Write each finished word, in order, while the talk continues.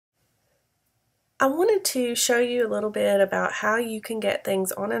I wanted to show you a little bit about how you can get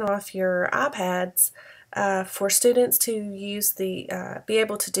things on and off your iPads for students to use be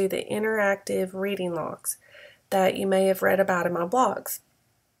able to do the interactive reading logs that you may have read about in my blogs.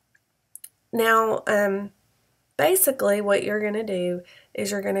 Now, basically what you're going to do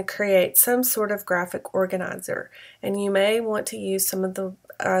is you're going to create some sort of graphic organizer, and you may want to use some of the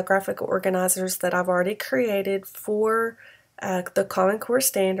graphic organizers that I've already created for the Common Core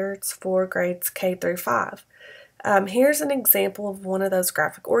standards for grades K through 5. Here's an example of one of those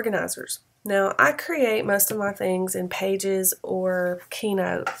graphic organizers. Now, I create most of my things in Pages or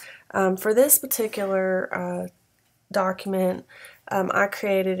Keynote. For this particular document, I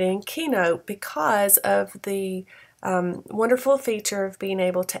created in Keynote because of the wonderful feature of being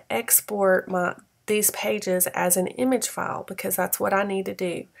able to export these pages as an image file, because that's what I need to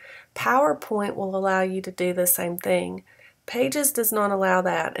do. PowerPoint will allow you to do the same thing. Pages does not allow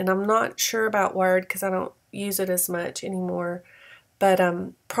that, and I'm not sure about Word because I don't use it as much anymore, but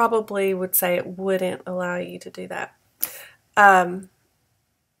probably would say it wouldn't allow you to do that.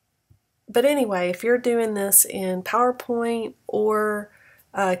 But anyway, if you're doing this in PowerPoint or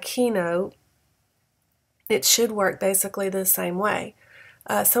Keynote, it should work basically the same way.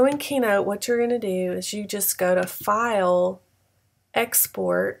 So in Keynote, what you're going to do is you just go to File,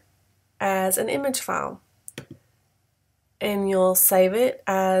 Export as an image file, and you'll save it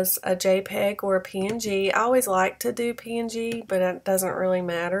as a JPEG or a PNG. I always like to do PNG, but it doesn't really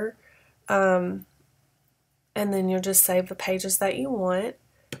matter. And then you'll just save the pages that you want.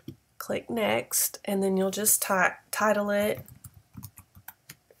 Click Next, and then you'll just title it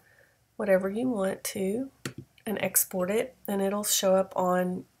whatever you want to and export it, and it'll show up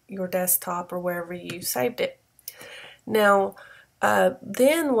on your desktop or wherever you saved it. Now,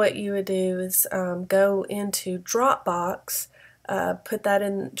 then what you would do is go into Dropbox, put that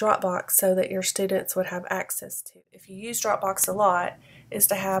in Dropbox so that your students would have access to. If you use Dropbox a lot, is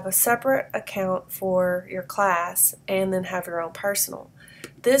to have a separate account for your class and then have your own personal.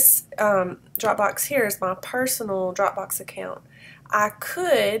 This Dropbox here is my personal Dropbox account. I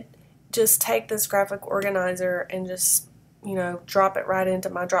could just take this graphic organizer and just, drop it right into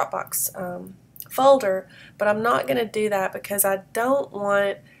my Dropbox folder, but I'm not going to do that because I don't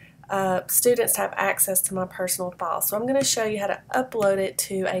want students to have access to my personal file. So I'm going to show you how to upload it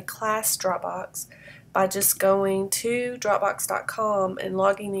to a class Dropbox by just going to Dropbox.com and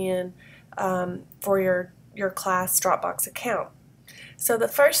logging in for your class Dropbox account. So the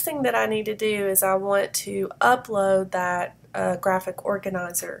first thing that I need to do is I want to upload that graphic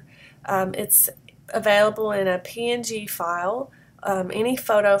organizer. It's available in a PNG file. Any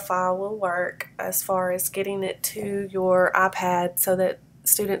photo file will work as far as getting it to your iPad so that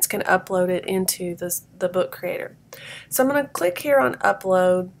students can upload it into the book creator. So I'm going to click here on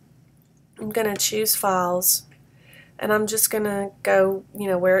Upload. I'm going to choose Files, and I'm just going to go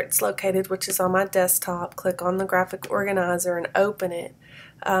where it's located, which is on my desktop. Click on the graphic organizer and open it.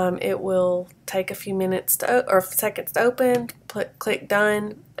 It will take a few minutes or seconds to open. Click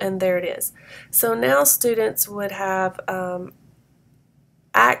Done, and there it is. So now students would have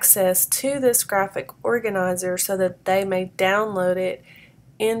access to this graphic organizer so that they may download it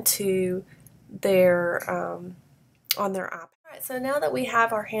into their on their iPad. Alright, so now that we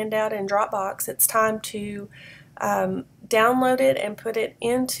have our handout in Dropbox, it's time to download it and put it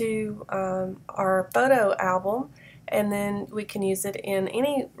into our photo album, and then we can use it in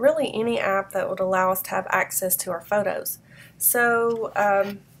really any app that would allow us to have access to our photos. So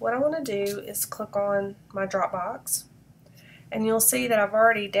what I want to do is click on my Dropbox, and you'll see that I've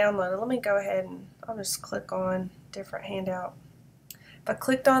already downloaded. Let me go ahead and I'll just click on different handout. If I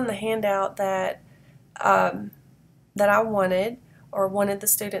clicked on the handout that I wanted or wanted the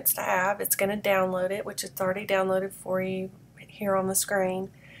students to have, it's going to download it, which it's already downloaded for you here on the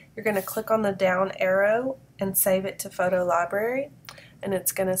screen. You're going to click on the down arrow and save it to Photo Library, and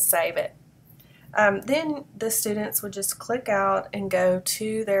it's going to save it. Then the students would just click out and go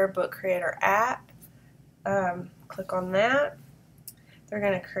to their Book Creator app. Click on that. They're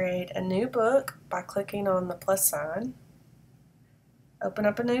going to create a new book by clicking on the plus sign. Open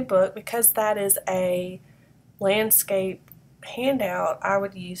up a new book. Because that is a landscape handout, I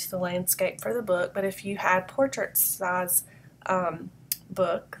would use the landscape for the book, but if you had portrait size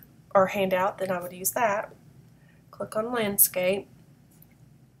book or handout, then I would use that. Click on landscape,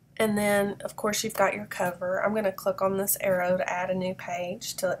 and then of course you've got your cover. I'm going to click on this arrow to add a new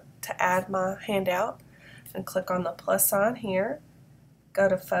page to add my handout, and click on the plus sign here, go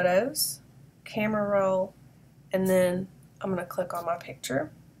to Photos, Camera Roll, and then I'm going to click on my picture,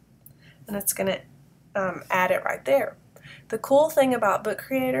 and it's going to add it right there. The cool thing about Book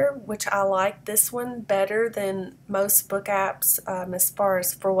Creator, which I like this one better than most book apps as far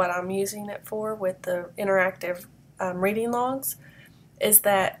as for what I'm using it for with the interactive reading logs, is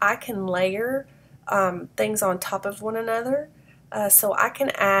that I can layer things on top of one another. So I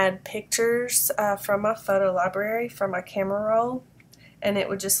can add pictures from my photo library, from my camera roll, and it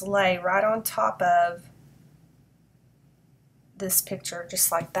would just lay right on top of this picture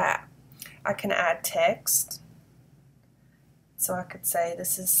just like that. I can add text. So I could say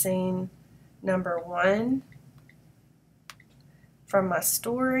this is scene number 1 from my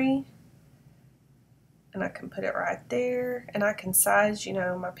story, and I can put it right there, and I can size, you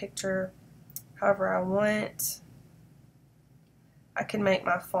know, my picture however I want. I can make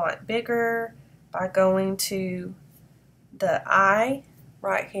my font bigger by going to the I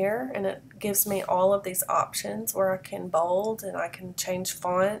right here, and it gives me all of these options where I can bold and I can change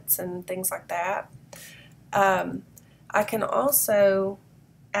fonts and things like that. I can also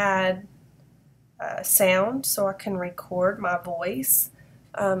add sound, so I can record my voice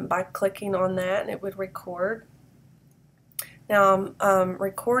by clicking on that, and it would record. Now I'm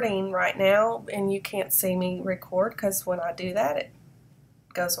recording right now, and you can't see me record because when I do that it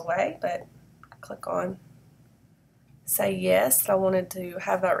goes away, but click on say yes, I wanted to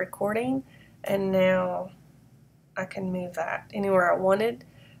have that recording, and now I can move that anywhere I wanted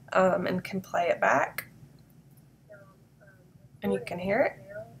and can play it back, and you can hear it.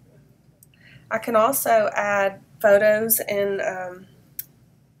 I can also add photos and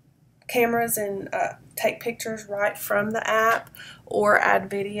cameras and take pictures right from the app, or add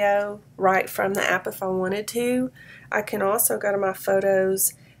video right from the app if I wanted to. I can also go to my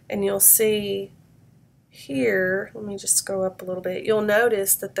photos, and you'll see here, let me just go up a little bit, you'll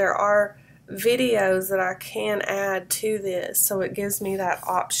notice that there are videos that I can add to this, so it gives me that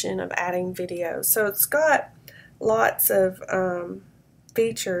option of adding videos. So it's got lots of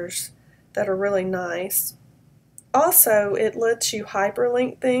features that are really nice. Also, it lets you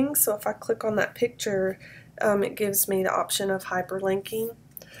hyperlink things, so if I click on that picture, it gives me the option of hyperlinking.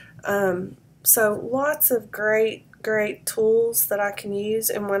 So lots of great tools that I can use,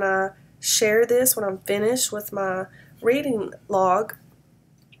 and when I share this, when I'm finished with my reading log,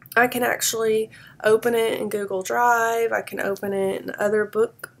 I can actually open it in Google Drive, I can open it in other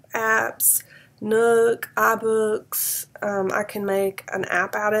book apps, Nook, iBooks, I can make an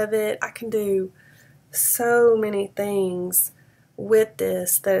app out of it. I can do so many things with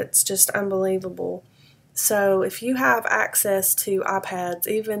this that it's just unbelievable. So if you have access to iPads,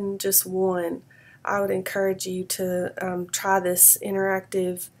 even just one, I would encourage you to try this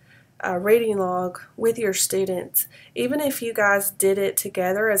interactive reading log with your students. Even if you guys did it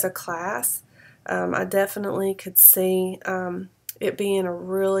together as a class, I definitely could see it being a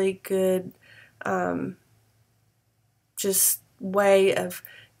really good just way of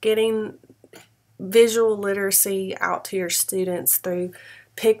getting visual literacy out to your students through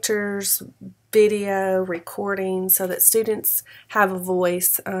pictures, video, recording, so that students have a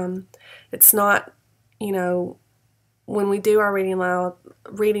voice. It's not, you know, when we do our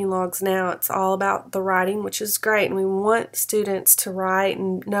reading logs now, it's all about the writing, which is great, and we want students to write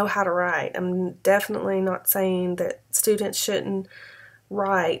and know how to write. I'm definitely not saying that students shouldn't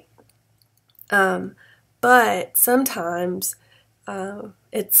write, but sometimes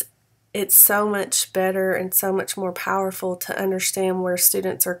it's so much better and so much more powerful to understand where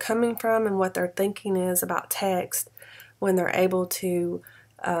students are coming from and what their thinking is about text when they're able to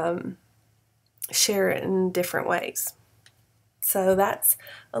share it in different ways. So that's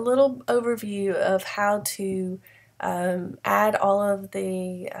a little overview of how to add all of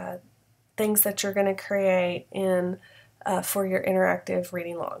the things that you're going to create in for your interactive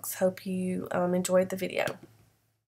reading logs. Hope you enjoyed the video.